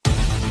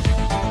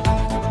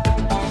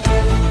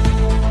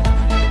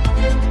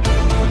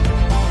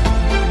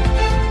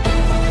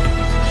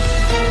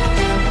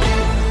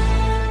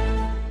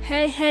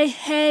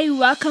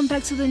welcome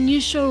back to the new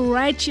show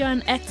right here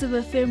on Active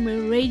FM,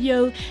 where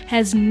radio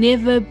has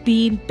never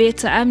been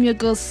better. I'm your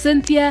girl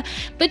Cynthia,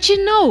 but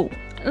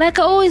like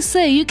I always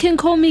say, you can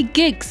call me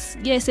Giks.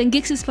 Yes, and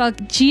Giks is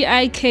spelled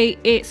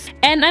Giks.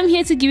 And I'm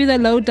here to give you the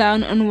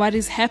lowdown on what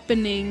is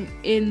happening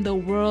in the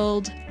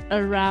world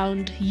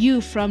around you,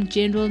 from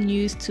general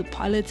news to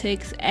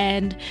politics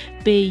and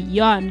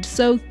beyond.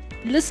 So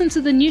listen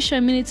to the new show. I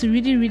mean, it's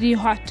really, really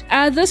hot.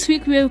 This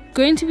week we're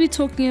going to be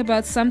talking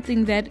about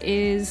something that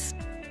is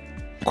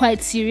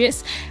quite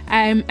serious.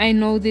 I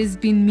know there's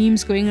been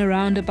memes going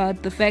around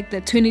about the fact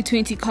that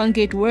 2020 can't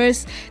get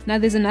worse. Now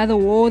there's another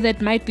war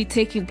that might be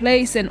taking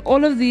place, and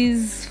all of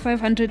these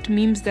 500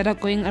 memes that are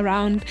going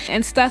around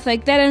and stuff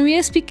like that. And we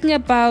are speaking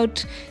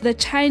about the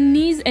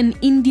Chinese and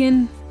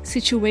Indian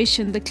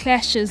situation, the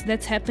clashes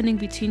that's happening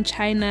between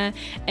China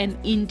and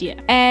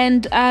India.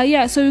 And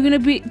so we're going to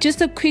be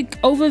just a quick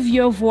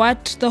overview of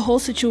what the whole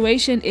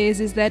situation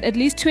is that at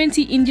least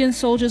 20 Indian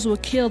soldiers were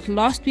killed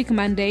last week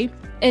Monday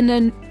in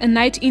a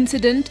night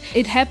incident.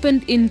 It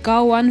happened in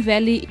Galwan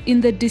Valley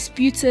in the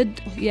disputed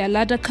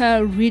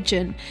Ladakh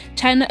region.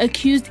 China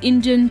accused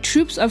Indian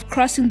troops of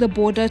crossing the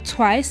border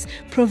twice,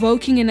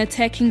 provoking and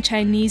attacking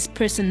Chinese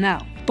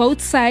personnel.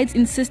 Both sides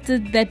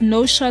insisted that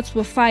no shots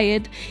were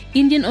fired.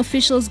 Indian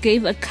officials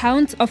gave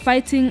accounts of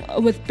fighting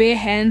with bare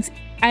hands,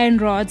 iron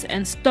rods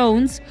and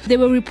stones. There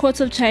were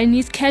reports of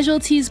Chinese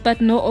casualties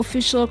but no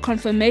official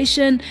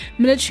confirmation.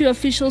 Military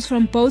officials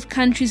from both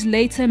countries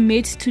later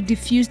met to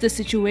defuse the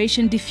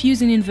situation,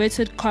 defuse in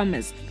inverted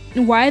commas.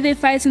 Why they're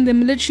fighting, the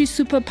military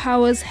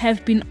superpowers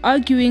have been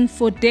arguing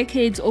for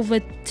decades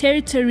over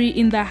territory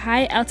in the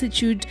high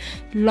altitude,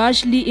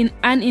 largely in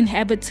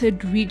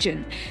uninhabited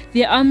region.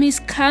 Their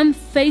armies come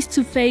face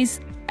to face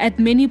at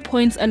many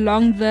points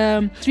along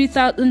the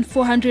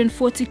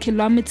 3,440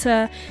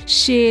 kilometer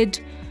shared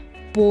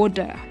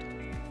border.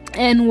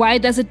 And why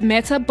does it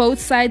matter? Both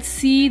sides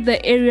see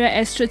the area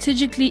as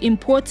strategically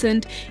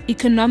important,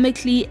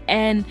 economically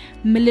and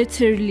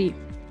militarily.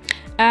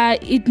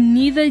 It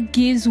neither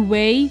gives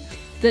way.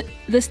 The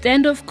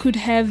standoff could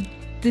have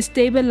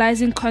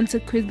destabilizing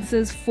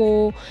consequences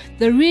for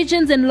the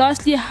regions. And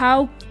lastly,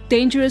 how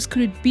dangerous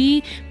could it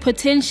be?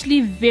 Potentially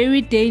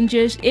very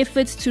dangerous.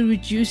 Efforts to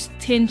reduce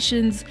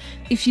tensions.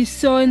 If you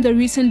saw in the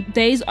recent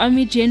days,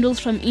 army generals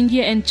from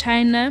India and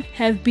China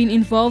have been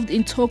involved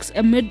in talks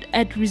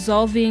at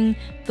resolving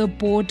the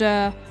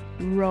border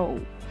row.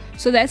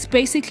 So that's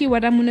basically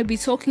what I'm going to be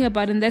talking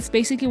about, and that's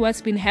basically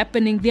what's been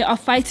happening. They are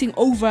fighting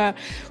over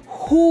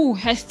who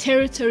has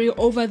territory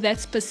over that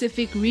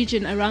specific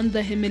region around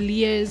the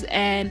Himalayas.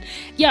 And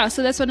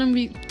so that's what I'm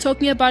going to be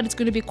talking about. It's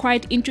going to be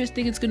quite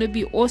interesting. It's going to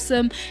be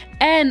awesome.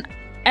 And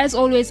as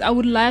always, I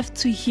would love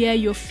to hear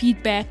your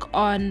feedback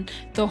on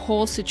the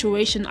whole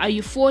situation. Are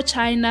you for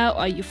China?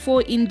 Are you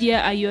for India?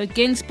 Are you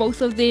against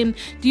both of them?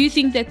 Do you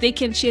think that they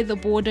can share the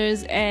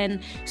borders? And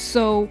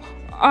so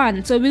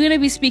on. So we're going to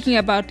be speaking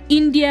about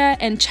India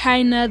and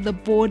China, the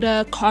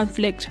border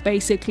conflict,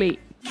 basically.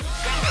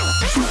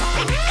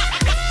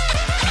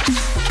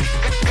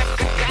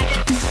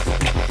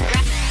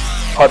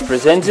 Hot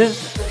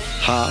presenters.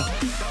 Hi,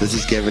 this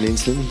is Gavin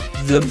Insland.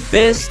 The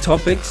best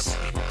topics.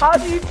 How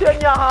do you turn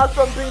your house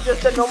from being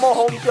just a normal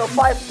home to a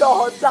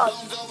 5-star hotel?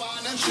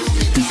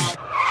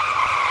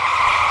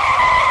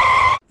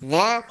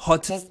 The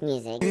hottest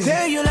music.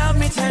 You love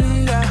me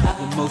tender.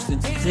 The most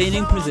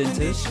entertaining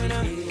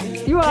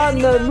presenters. You are on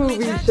the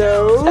movie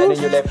show. And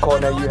in your left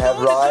corner you have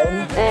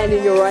Ryan. And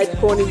in your right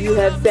corner you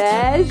have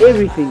Dash.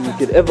 Everything you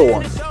could ever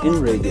want in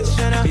radio.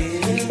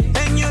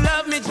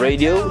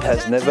 Radio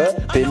has never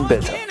been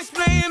better.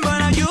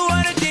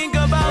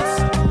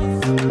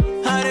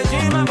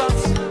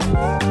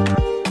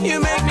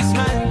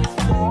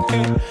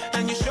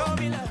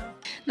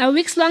 Now,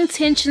 weeks-long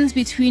tensions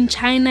between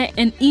China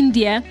and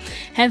India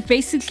have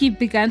basically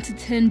begun to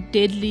turn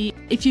deadly.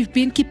 If you've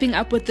been keeping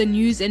up with the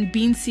news and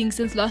been seeing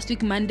since last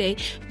week Monday,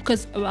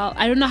 because,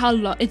 I don't know how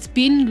long, it's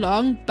been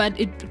long, but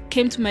it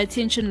came to my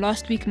attention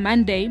last week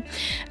Monday.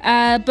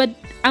 But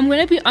I'm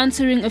going to be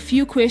answering a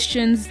few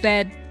questions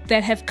that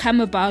have come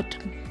about,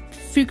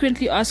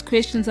 frequently asked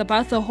questions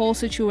about the whole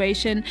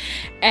situation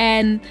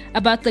and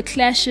about the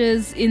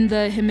clashes in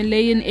the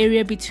Himalayan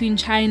area between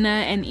China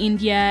and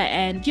India.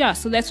 And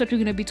so that's what we're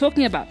going to be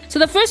talking about. So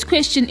the first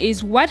question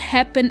is, what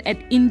happened at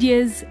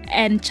India's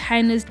and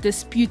China's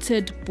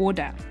disputed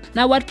border?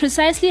 Now, what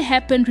precisely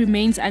happened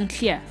remains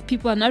unclear.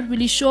 People are not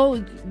really sure.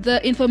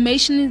 The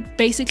information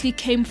basically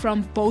came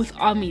from both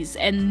armies,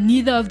 and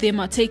neither of them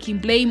are taking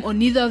blame, or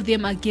neither of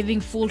them are giving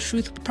full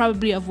truth,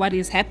 probably, of what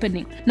is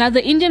happening. Now,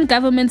 the Indian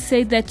government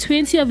said that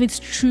 20 of its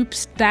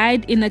troops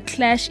died in a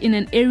clash in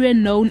an area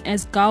known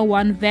as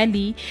Galwan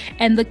Valley,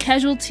 and the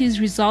casualties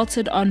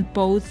resulted on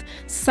both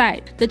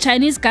sides. The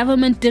Chinese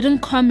government didn't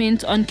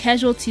comment on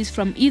casualties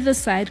from either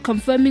side,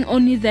 confirming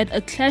only that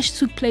a clash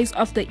took place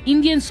after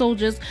Indian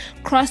soldiers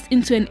crossed crossed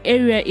into an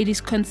area it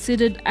is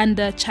considered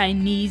under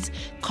Chinese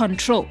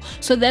control.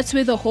 So that's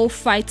where the whole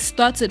fight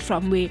started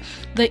from, where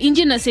the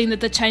Indian are saying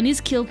that the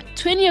Chinese killed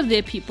 20 of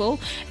their people,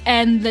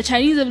 and the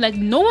Chinese are like,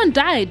 no one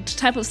died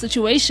type of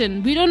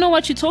situation. We don't know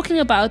what you're talking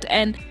about.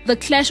 And the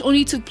clash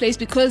only took place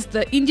because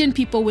the Indian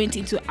people went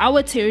into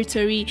our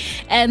territory.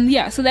 And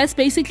yeah, so that's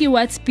basically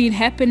what's been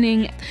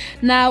happening.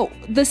 Now,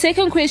 the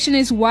second question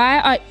is, why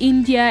are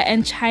India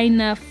and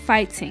China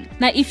fighting?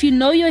 Now, if you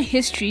know your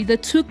history, the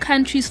two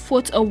countries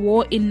fought a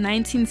war in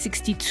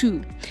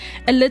 1962,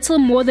 a little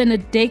more than a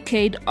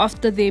decade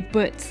after their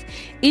births.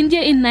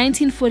 India in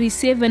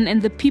 1947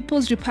 and the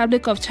People's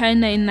Republic of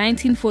China in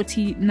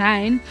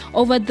 1949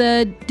 over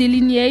the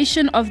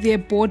delineation of their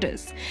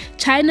borders.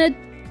 China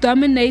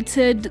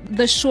dominated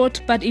the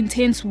short but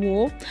intense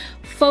war,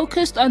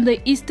 focused on the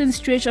eastern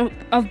stretch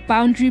of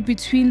boundary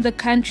between the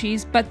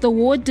countries, but the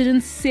war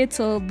didn't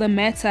settle the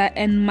matter,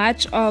 and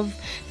much of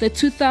the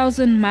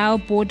 2,000-mile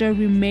border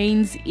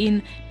remains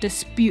in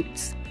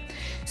dispute.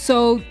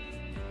 So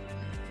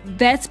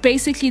that's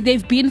basically,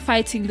 they've been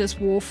fighting this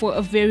war for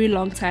a very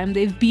long time.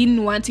 They've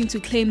been wanting to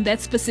claim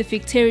that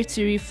specific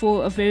territory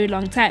for a very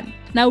long time.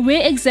 Now,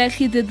 where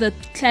exactly did the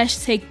clash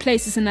take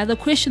place is another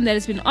question that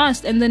has been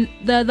asked, and then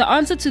the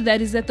answer to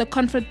that is that the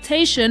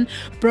confrontation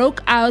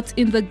broke out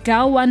in the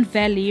Galwan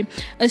Valley,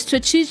 a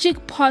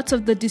strategic part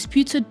of the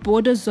disputed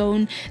border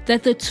zone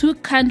that the two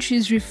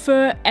countries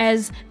refer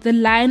as the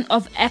line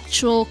of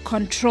actual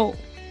control.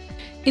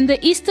 In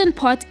the eastern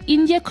part,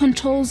 India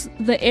controls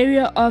the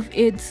area of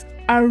its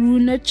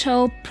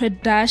Arunachal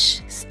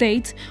Pradesh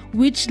state,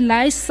 which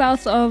lies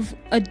south of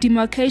a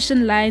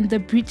demarcation line the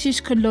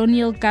British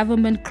colonial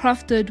government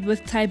crafted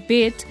with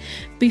Tibet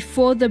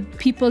before the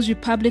People's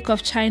Republic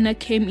of China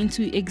came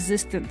into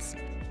existence.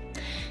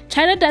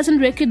 China doesn't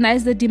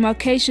recognize the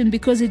demarcation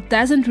because it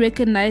doesn't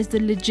recognize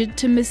the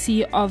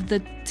legitimacy of the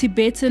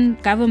Tibetan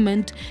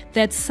government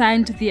that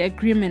signed the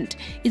agreement.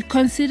 It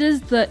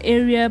considers the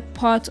area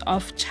part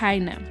of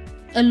China.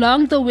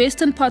 Along the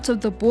western part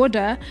of the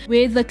border,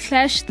 where the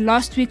clash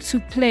last week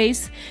took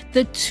place,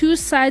 the two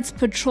sides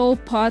patrol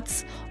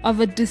parts of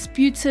a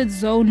disputed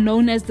zone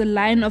known as the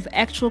line of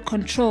actual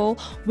control,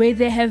 where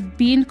they have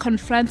been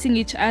confronting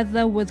each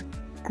other with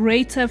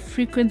greater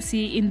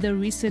frequency in the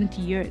recent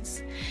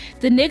years.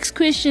 The next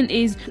question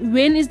is,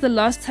 when is the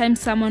last time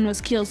someone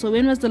was killed? So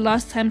when was the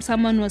last time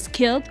someone was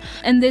killed?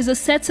 And there's a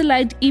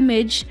satellite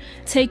image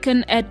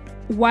taken at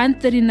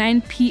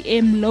 1:39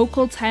 p.m.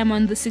 local time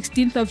on the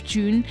 16th of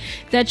June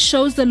that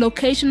shows the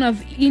location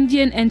of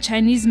Indian and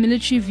Chinese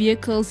military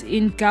vehicles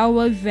in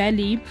Galwan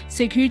Valley.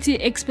 Security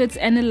experts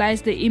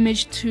analyzed the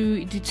image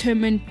to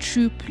determine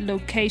troop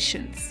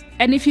locations.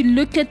 And if you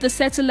look at the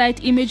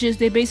satellite images,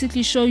 they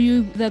basically show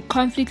you the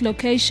conflict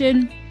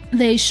location.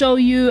 They show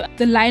you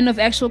the line of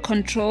actual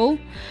control.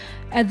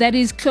 That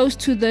is close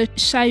to the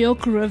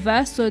Shyok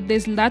River. So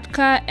there's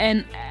Latka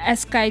and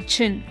Askai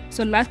Chin.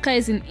 So Latka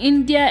is in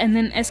India and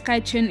then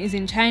Askai Chin is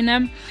in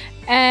China.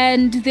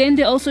 And then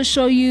they also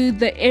show you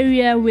the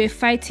area where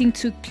fighting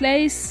took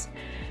place.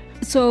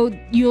 So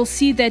you'll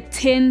see that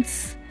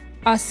tents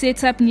are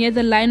set up near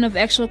the line of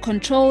actual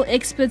control.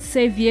 Experts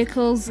say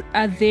vehicles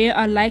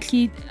are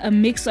likely a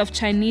mix of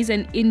Chinese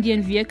and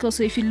Indian vehicles.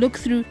 So if you look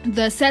through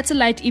the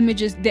satellite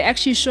images, they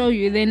actually show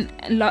you. Then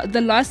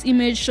the last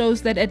image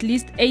shows that at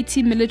least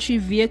 80 military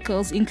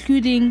vehicles,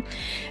 including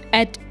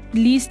at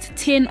least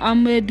 10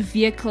 armored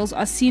vehicles,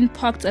 are seen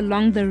parked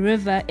along the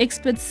river.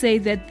 Experts say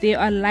that they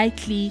are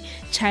likely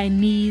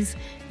Chinese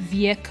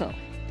vehicles.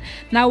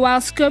 Now,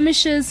 while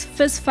skirmishes,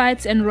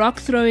 fistfights, and rock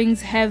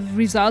throwings have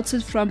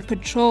resulted from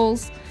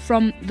patrols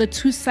from the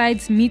two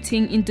sides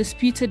meeting in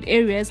disputed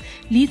areas,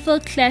 lethal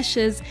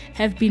clashes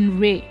have been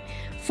rare.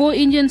 4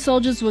 Indian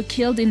soldiers were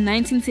killed in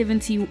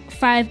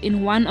 1975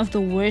 in one of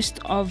the worst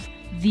of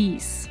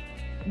these.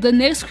 The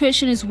next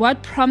question is,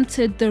 what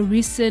prompted the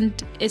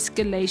recent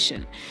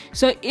escalation?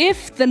 So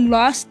if the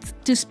last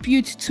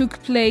dispute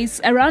took place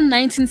around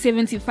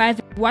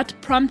 1975, what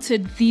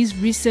prompted these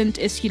recent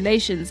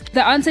escalations?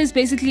 The answer is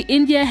basically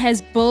India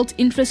has built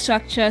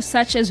infrastructure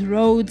such as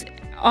roads,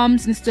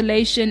 arms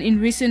installation in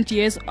recent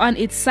years on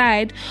its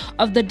side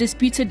of the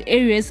disputed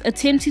areas,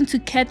 attempting to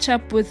catch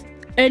up with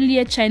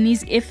earlier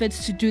Chinese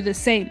efforts to do the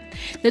same.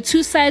 The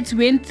two sides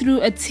went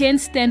through a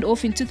tense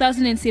standoff in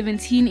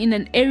 2017 in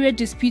an area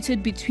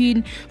disputed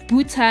between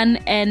Bhutan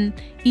and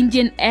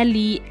Indian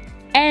ally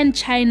and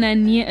China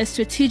near a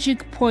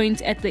strategic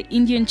point at the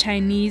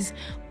Indian-Chinese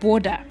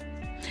border.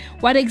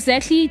 What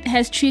exactly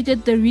has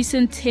triggered the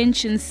recent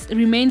tensions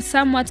remains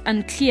somewhat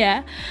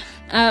unclear,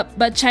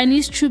 but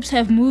Chinese troops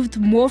have moved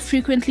more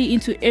frequently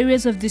into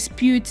areas of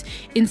dispute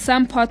in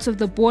some parts of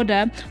the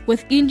border,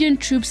 with Indian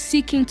troops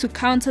seeking to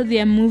counter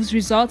their moves,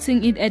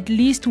 resulting in at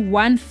least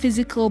one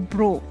physical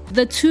brawl.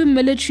 The two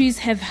militaries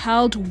have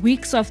held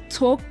weeks of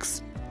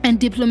talks, and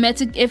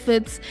diplomatic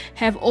efforts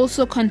have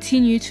also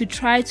continued to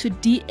try to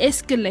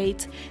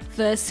de-escalate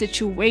the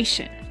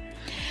situation.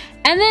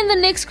 And then the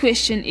next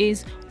question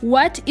is,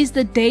 what is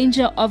the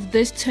danger of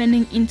this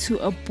turning into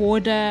a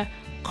border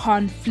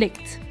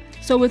conflict?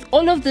 So So with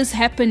all of this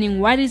happening,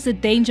 what is the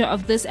danger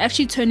of this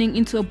actually turning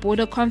into a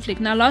border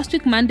conflict? Now, last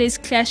week Monday's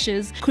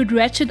clashes could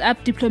ratchet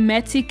up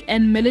diplomatic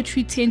and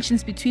military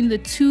tensions between the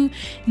two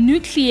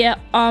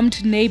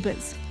nuclear-armed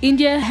neighbors.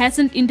 India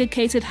hasn't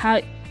indicated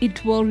how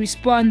it will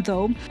respond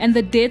though, and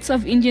the deaths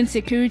of Indian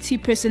security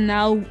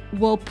personnel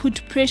will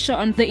put pressure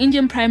on the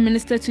Indian Prime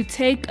Minister to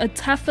take a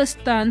tougher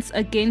stance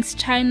against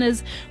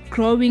China's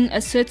growing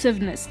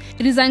assertiveness.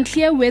 It is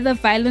unclear whether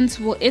violence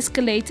will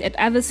escalate at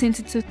other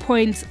sensitive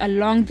points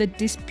along the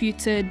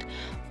disputed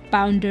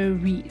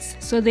boundaries.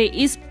 So there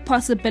is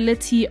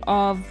possibility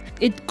of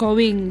it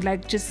going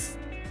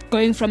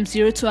from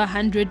 0 to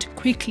 100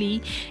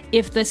 quickly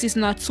if this is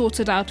not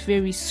sorted out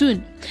very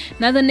soon.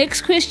 Now, the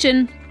next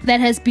question that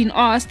has been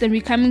asked, and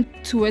we're coming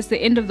towards the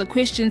end of the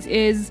questions,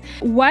 is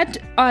what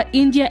are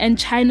India and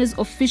China's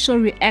official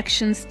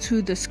reactions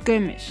to the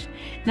skirmish?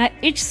 Now,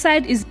 each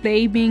side is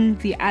blaming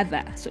the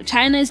other. So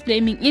China is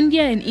blaming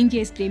India and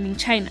India is blaming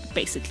China,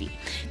 basically.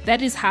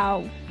 That is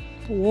how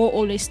war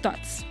always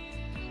starts.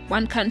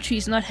 One country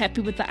is not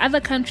happy with the other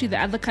country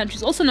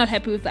is also not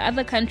happy with the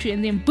other country,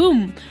 and then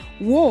boom,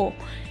 war.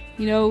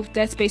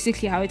 That's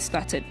basically how it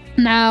started.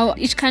 Now,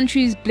 each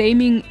country is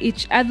blaming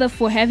each other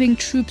for having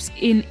troops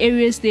in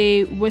areas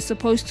they were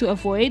supposed to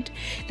avoid.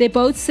 They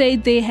both say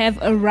they have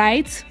a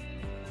right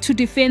to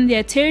defend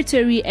their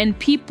territory and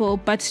people,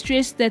 but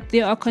stress that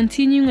they are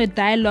continuing a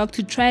dialogue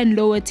to try and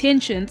lower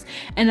tensions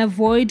and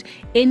avoid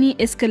any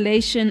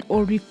escalation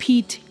or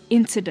repeat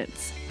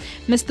incidents.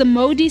 Mr.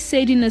 Modi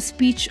said in a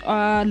speech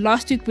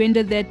last week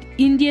that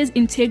India's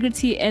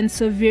integrity and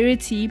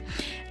sovereignty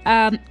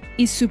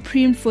is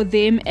supreme for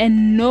them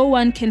and no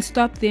one can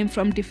stop them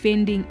from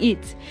defending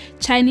it.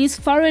 Chinese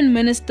Foreign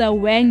Minister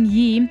Wang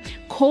Yi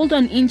called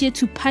on India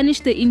to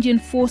punish the Indian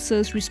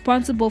forces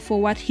responsible for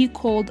what he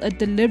called a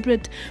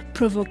deliberate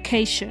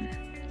provocation.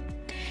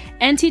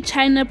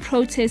 Anti-China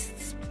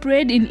protests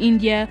spread in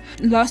India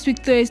last week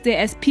Thursday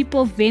as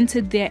people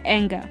vented their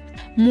anger.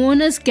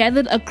 Mourners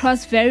gathered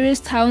across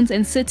various towns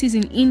and cities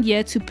in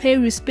India to pay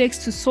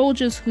respects to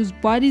soldiers whose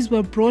bodies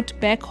were brought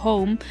back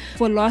home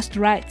for lost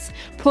rights.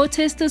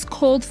 Protesters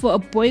called for a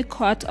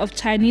boycott of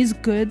Chinese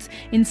goods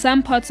in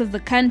some parts of the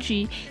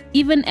country,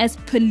 even as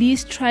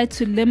police tried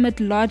to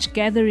limit large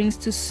gatherings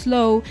to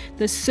slow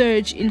the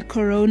surge in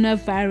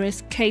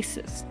coronavirus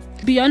cases.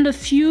 Beyond a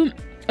few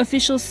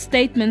official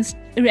statements,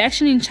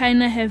 reaction in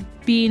China have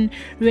been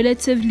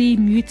relatively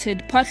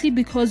muted, partly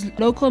because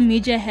local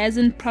media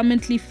hasn't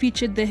prominently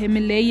featured the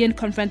Himalayan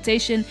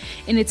confrontation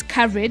in its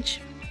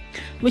coverage,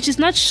 which is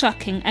not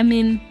shocking. I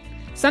mean,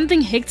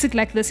 something hectic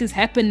like this is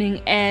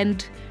happening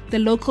and the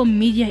local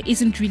media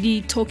isn't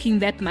really talking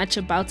that much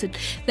about it.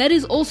 That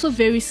is also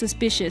very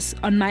suspicious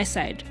on my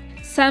side.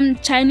 Some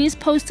Chinese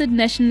posted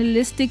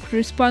nationalistic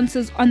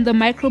responses on the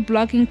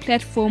microblogging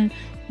platform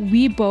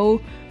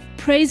Weibo,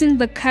 praising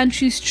the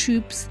country's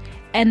troops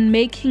and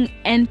making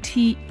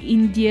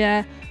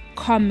anti-India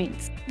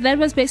comments. That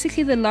was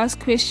basically the last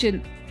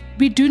question.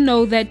 We do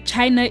know that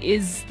China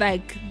is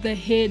like the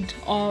head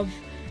of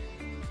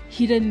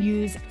hidden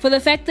news. For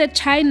the fact that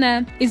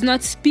China is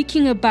not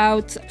speaking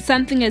about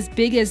something as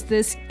big as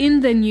this in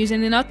the news,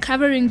 and they're not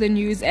covering the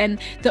news, and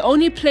the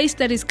only place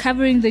that is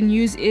covering the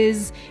news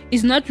is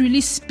not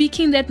really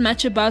speaking that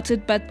much about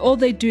it, but all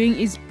they're doing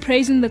is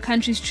praising the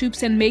country's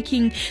troops and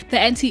making the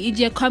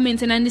anti-India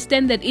comments. And I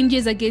understand that India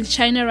is against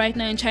China right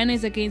now and China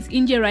is against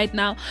India right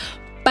now,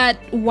 but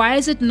why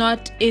is it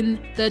not in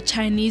the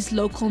Chinese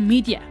local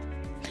media?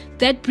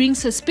 That brings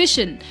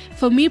suspicion.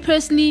 For me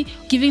personally,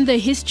 given the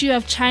history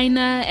of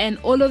China and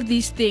all of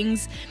these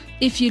things,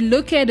 if you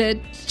look at it,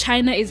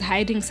 China is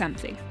hiding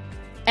something.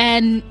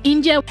 And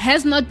India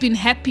has not been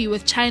happy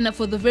with China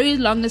for the very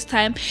longest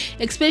time,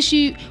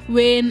 especially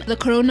when the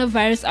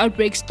coronavirus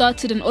outbreak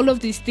started and all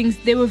of these things.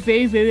 They were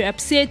very, very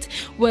upset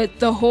with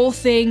the whole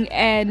thing,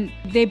 and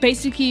they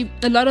basically,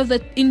 a lot of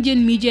the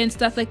Indian media and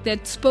stuff like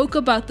that spoke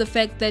about the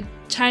fact that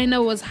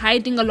China was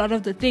hiding a lot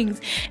of the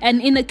things.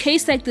 And in a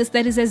case like this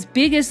that is as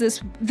big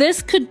as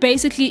this could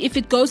basically, if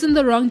it goes in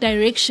the wrong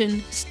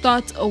direction,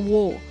 start a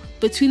war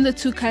between the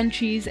two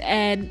countries,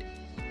 and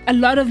a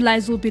lot of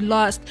lives will be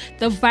lost.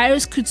 The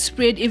virus could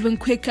spread even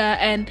quicker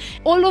and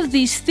all of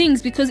these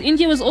things, because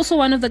India was also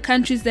one of the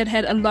countries that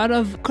had a lot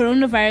of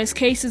coronavirus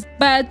cases.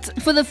 But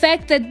for the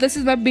fact that this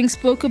is not being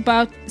spoken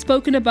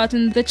about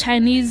in the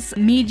Chinese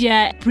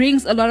media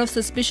brings a lot of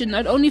suspicion,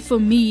 not only for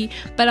me,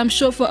 but I'm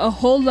sure for a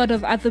whole lot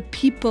of other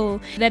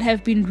people that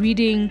have been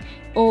reading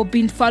or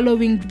been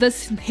following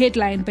this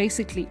headline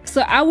basically. So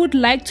I would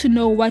like to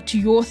know what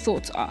your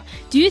thoughts are.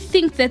 Do you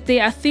think that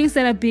there are things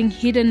that are being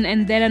hidden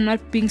and that are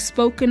not being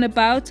spoken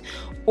about?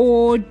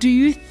 Or do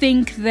you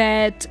think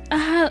that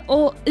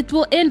it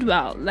will end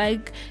well?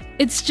 Like,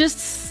 it's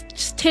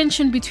just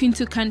tension between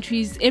two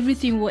countries,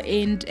 everything will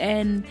end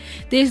and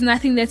there's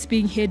nothing that's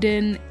being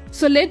hidden.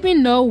 So let me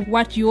know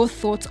what your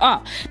thoughts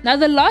are. Now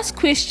the last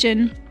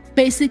question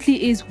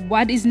basically is,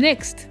 what is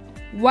next?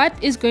 what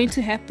is going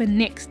to happen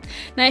next?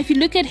 Now, if you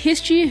look at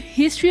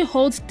history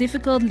holds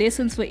difficult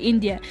lessons for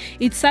India.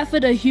 It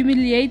suffered a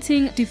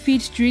humiliating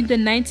defeat during the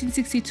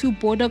 1962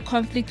 border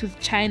conflict with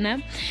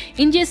China.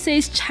 India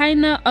says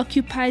China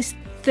occupies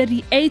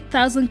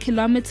 38,000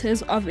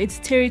 kilometers of its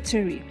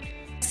territory.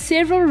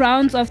 Several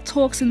rounds of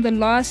talks in the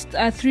last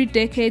 3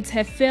 decades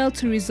have failed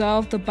to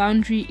resolve the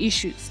boundary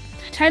issues.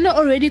 China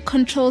already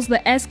controls the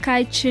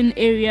Askai Chin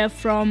area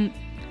from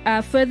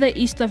further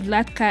east of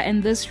Latka,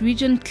 and this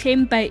region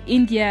claimed by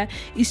India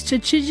is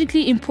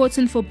strategically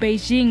important for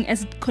Beijing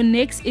as it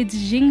connects its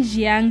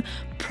Xinjiang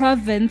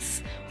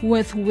province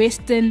with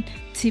western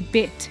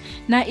Tibet.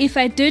 Now, if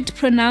I did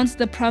pronounce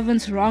the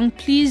province wrong,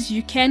 please,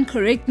 you can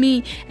correct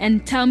me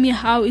and tell me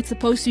how it's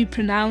supposed to be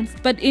pronounced.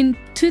 But in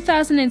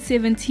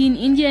 2017,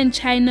 India and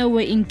China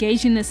were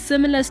engaged in a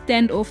similar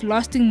standoff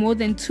lasting more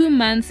than 2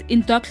 months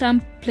in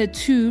Doklam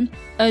Plateau,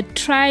 a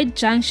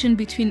tri-junction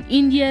between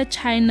India,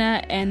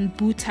 China, and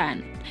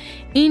Bhutan.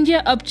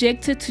 India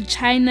objected to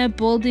China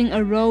building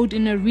a road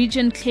in a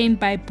region claimed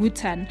by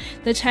Bhutan.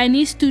 The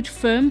Chinese stood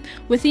firm.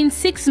 Within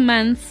 6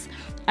 months,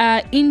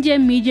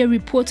 Indian media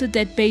reported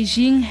that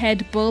Beijing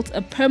had built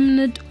a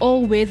permanent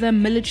all-weather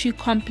military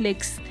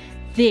complex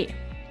there.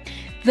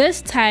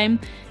 This time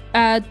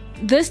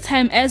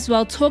as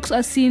well, talks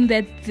are seen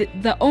that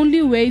the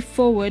only way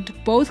forward,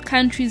 both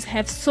countries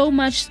have so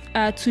much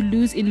to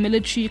lose in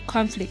military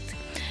conflict.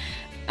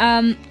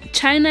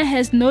 China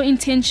has no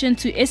intention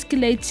to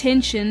escalate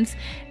tensions.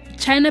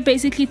 China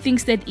basically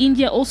thinks that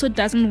India also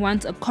doesn't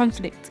want a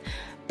conflict.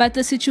 But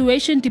the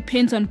situation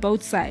depends on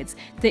both sides.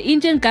 The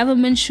Indian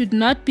government should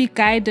not be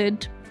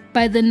guided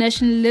by the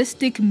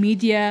nationalistic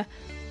media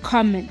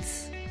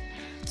comments.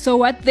 So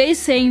what they're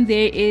saying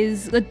there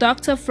is, the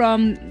doctor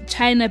from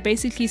China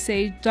basically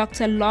says,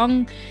 Dr.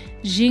 Long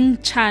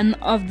Jingchan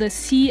of the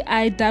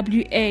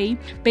CIWA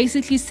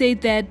basically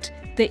said that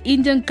the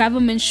Indian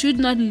government should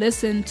not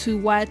listen to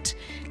what,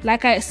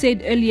 like I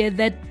said earlier,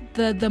 that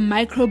the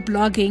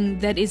microblogging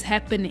that is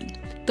happening.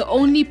 The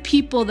only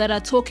people that are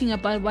talking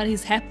about what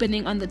is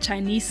happening on the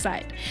Chinese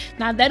side.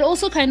 Now, that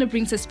also kind of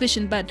brings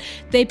suspicion, but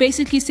they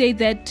basically say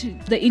that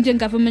the Indian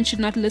government should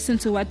not listen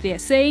to what they are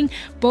saying.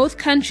 Both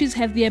countries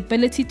have the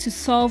ability to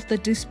solve the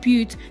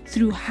dispute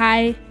through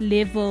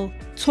high-level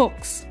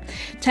talks.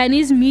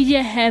 Chinese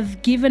media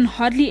have given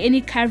hardly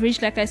any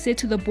coverage, like I said,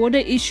 to the border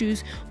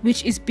issues,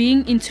 which is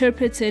being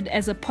interpreted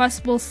as a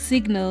possible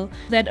signal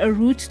that a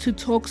route to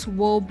talks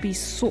will be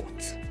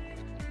sought.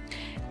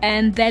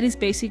 And that is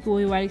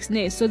basically what is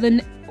next. So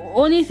the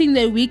only thing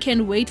that we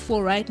can wait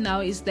for right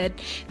now is that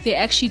they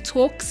actually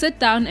sit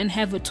down and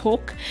have a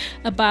talk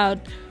about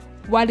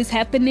what is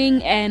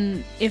happening,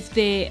 and if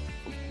they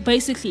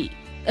basically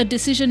a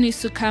decision needs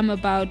to come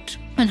about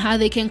on how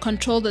they can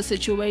control the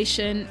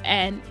situation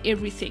and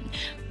everything.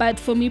 But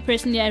for me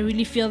personally, I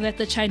really feel that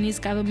the Chinese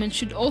government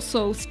should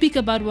also speak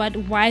about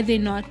why they're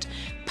not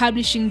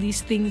publishing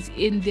these things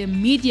in their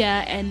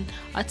media and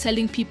are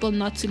telling people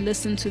not to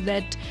listen to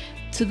that,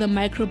 to the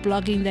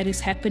microblogging that is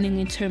happening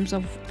in terms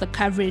of the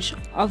coverage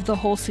of the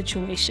whole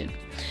situation.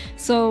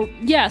 So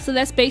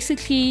that's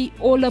basically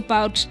all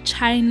about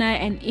China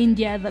and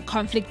India, the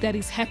conflict that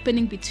is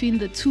happening between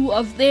the two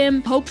of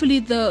them. Hopefully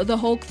the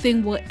whole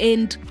thing will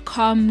end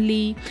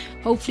calmly.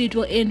 Hopefully it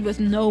will end with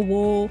no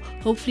war.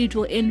 Hopefully it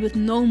will end with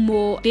no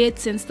more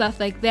deaths and stuff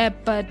like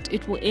that, but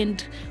it will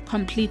end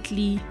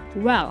completely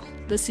well.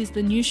 This is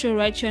the new show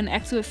right here on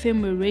Active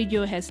FM, where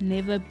radio has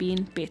never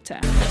been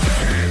better. 9,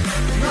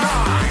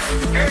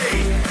 8,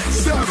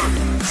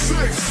 7,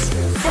 6,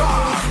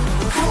 5,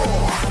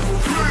 4,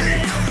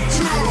 3,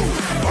 2,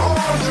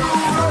 are you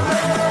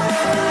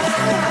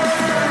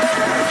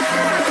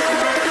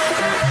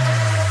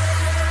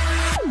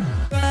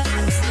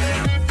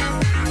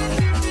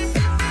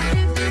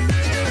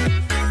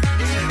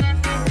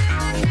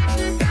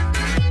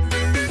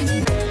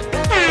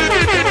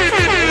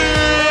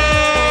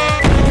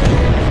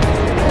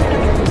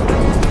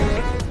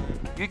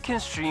You can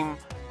stream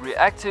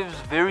Reactive's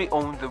very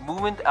own The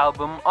Movement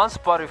album on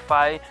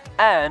Spotify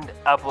and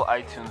Apple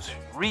iTunes.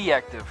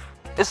 Reactive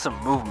is a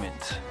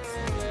movement.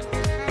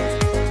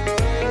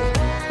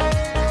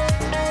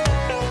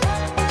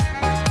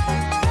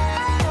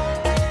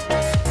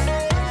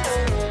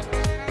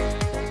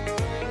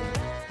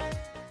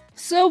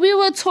 So we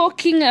were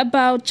talking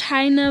about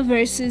China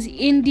versus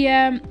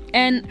India,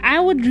 and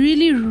I would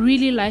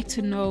really like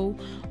to know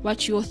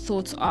what your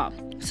thoughts are.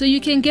 So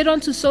you can get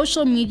onto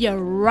social media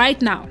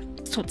right now.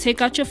 So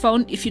take out your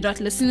phone if you're not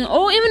listening,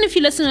 or even if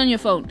you're listening on your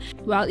phone.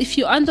 Well, if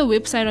you're on the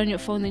website on your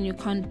phone, then you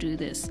can't do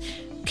this.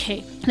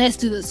 Okay, let's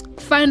do this.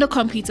 Find a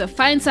computer,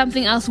 find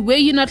something else where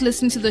you're not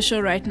listening to the show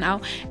right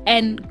now,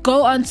 and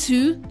go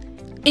onto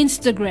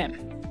Instagram.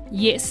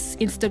 Yes,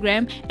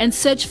 Instagram, and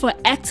search for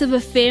Active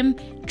FM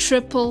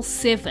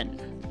 777.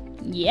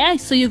 Yeah,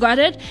 so you got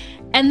it.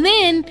 And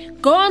then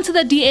go onto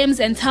the DMs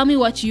and tell me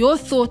what your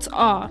thoughts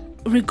are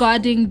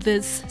regarding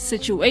this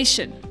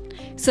situation.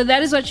 So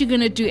that is what you're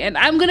going to do. And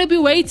I'm going to be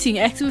waiting.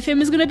 Active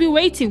FM is going to be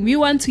waiting. We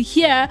want to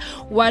hear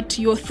what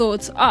your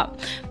thoughts are.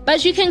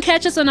 But you can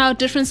catch us on our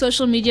different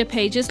social media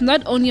pages,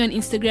 not only on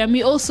Instagram,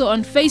 we're also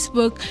on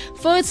Facebook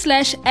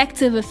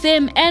 /Active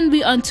FM, and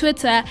we're on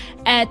Twitter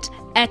at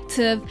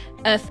Active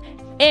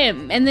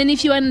FM. And then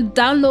if you want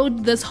to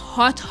download this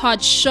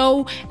hot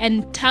show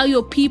and tell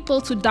your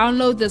people to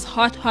download this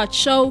hot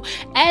show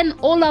and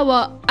all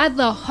our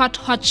other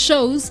hot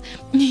shows,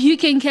 you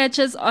can catch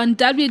us on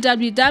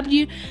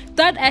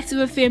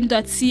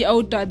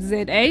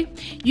www.activefm.co.za.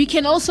 You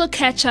can also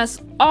catch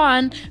us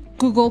on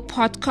Google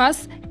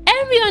Podcasts,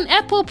 and we're on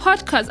Apple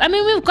Podcasts. I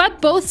mean, we've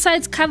got both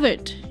sides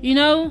covered, you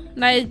know,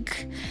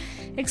 like,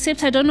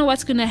 except I don't know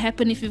what's going to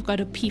happen if you've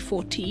got a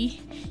P40.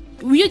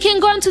 You can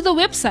go onto the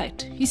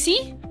website. You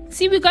see,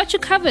 we got you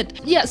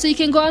covered. Yeah, so you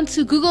can go on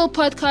to Google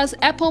Podcasts,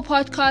 Apple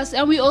Podcasts,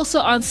 and we're also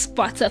on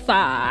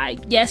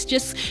Spotify. Yes,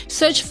 just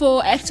search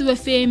for Active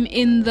FM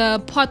in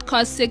the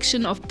podcast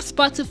section of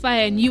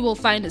Spotify and you will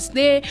find us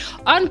there.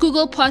 On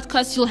Google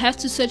Podcasts, you'll have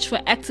to search for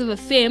Active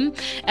FM,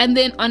 and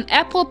then on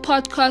Apple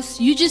Podcasts,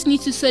 you just need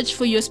to search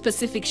for your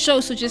specific show.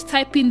 So just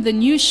type in the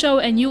new show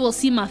and you will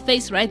see my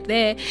face right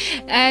there,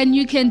 and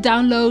you can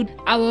download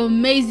our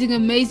amazing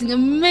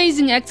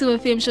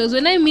Active FM shows.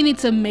 When I mean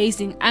it's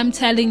amazing, I'm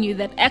telling you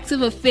that Active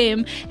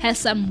FM has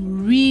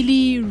some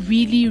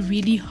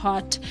really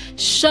hot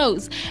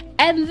shows.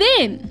 And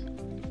then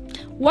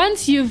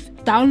once you've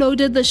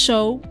downloaded the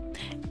show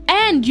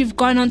and you've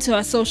gone onto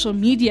our social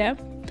media,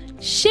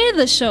 share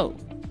the show.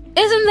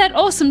 Isn't that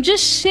awesome?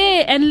 Just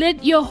share and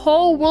let your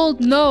whole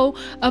world know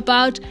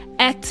about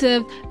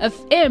Active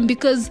FM,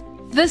 because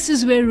this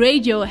is where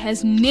radio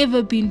has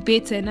never been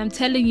better, and I'm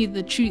telling you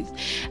the truth.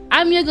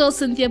 I'm your girl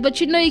Cynthia, but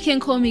you know you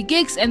can call me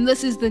Gigs, and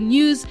this is the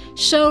news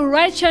show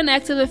right here on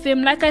Active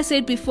FM, like I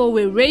said before,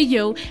 where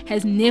radio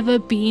has never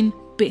been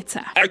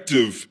better.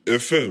 Active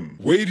FM.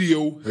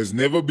 Radio has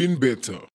never been better.